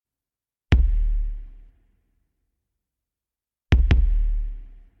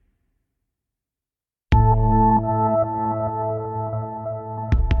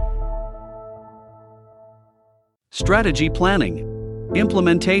strategy planning,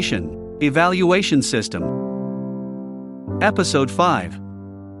 implementation, evaluation system. Episode 5.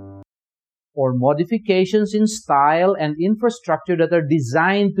 Or modifications in style and infrastructure that are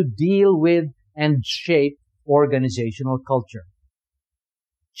designed to deal with and shape organizational culture.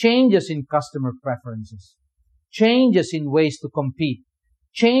 Changes in customer preferences, changes in ways to compete,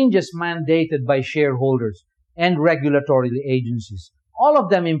 changes mandated by shareholders and regulatory agencies. All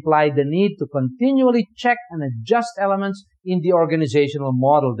of them imply the need to continually check and adjust elements in the organizational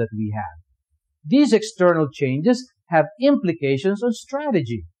model that we have. These external changes have implications on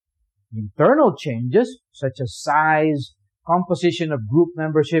strategy. Internal changes, such as size, composition of group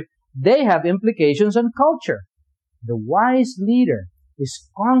membership, they have implications on culture. The wise leader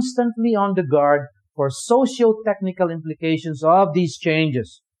is constantly on the guard for socio-technical implications of these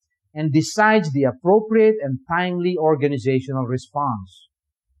changes and decides the appropriate and timely organizational response.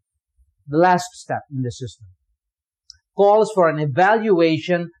 The last step in the system calls for an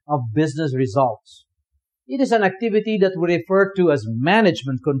evaluation of business results. It is an activity that we refer to as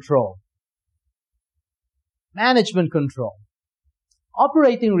management control. Management control.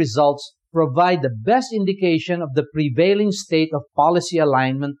 Operating results provide the best indication of the prevailing state of policy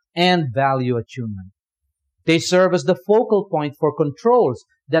alignment and value attunement. They serve as the focal point for controls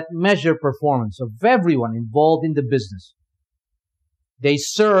that measure performance of everyone involved in the business. They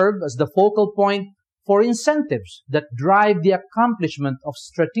serve as the focal point for incentives that drive the accomplishment of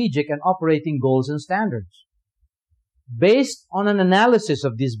strategic and operating goals and standards. Based on an analysis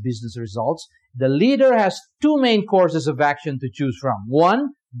of these business results, the leader has two main courses of action to choose from. One,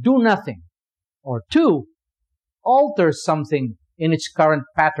 do nothing. Or two, alter something in its current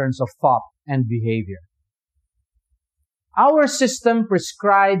patterns of thought and behavior. Our system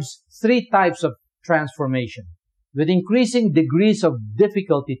prescribes three types of transformation with increasing degrees of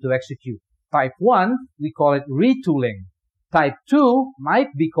difficulty to execute. Type 1, we call it retooling. Type 2 might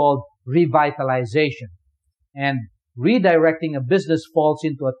be called revitalization. And redirecting a business falls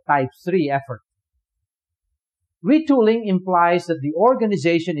into a Type 3 effort. Retooling implies that the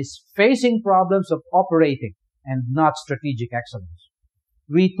organization is facing problems of operating and not strategic excellence.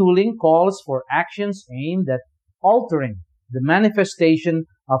 Retooling calls for actions aimed at altering the manifestation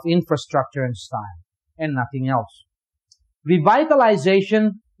of infrastructure and style, and nothing else.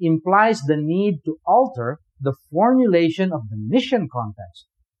 Revitalization implies the need to alter the formulation of the mission context,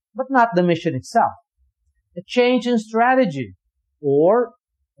 but not the mission itself. A change in strategy or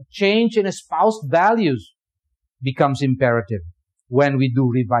a change in espoused values becomes imperative when we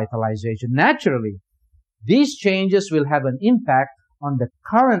do revitalization. Naturally, these changes will have an impact on the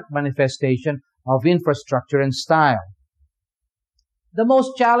current manifestation of infrastructure and style. The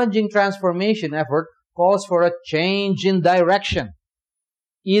most challenging transformation effort calls for a change in direction.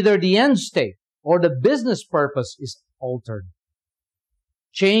 Either the end state or the business purpose is altered.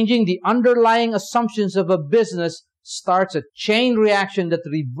 Changing the underlying assumptions of a business starts a chain reaction that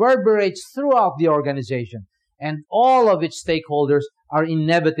reverberates throughout the organization, and all of its stakeholders are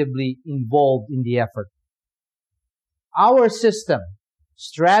inevitably involved in the effort. Our system,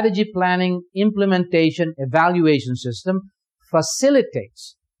 strategy planning, implementation, evaluation system,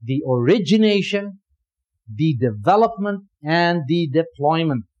 facilitates the origination, the development, and the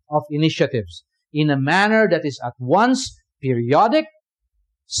deployment of initiatives in a manner that is at once periodic,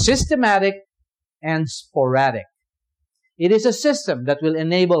 systematic, and sporadic. It is a system that will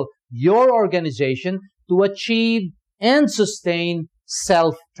enable your organization to achieve and sustain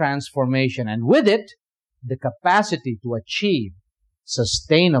self-transformation, and with it, the capacity to achieve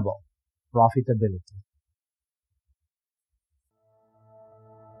sustainable profitability.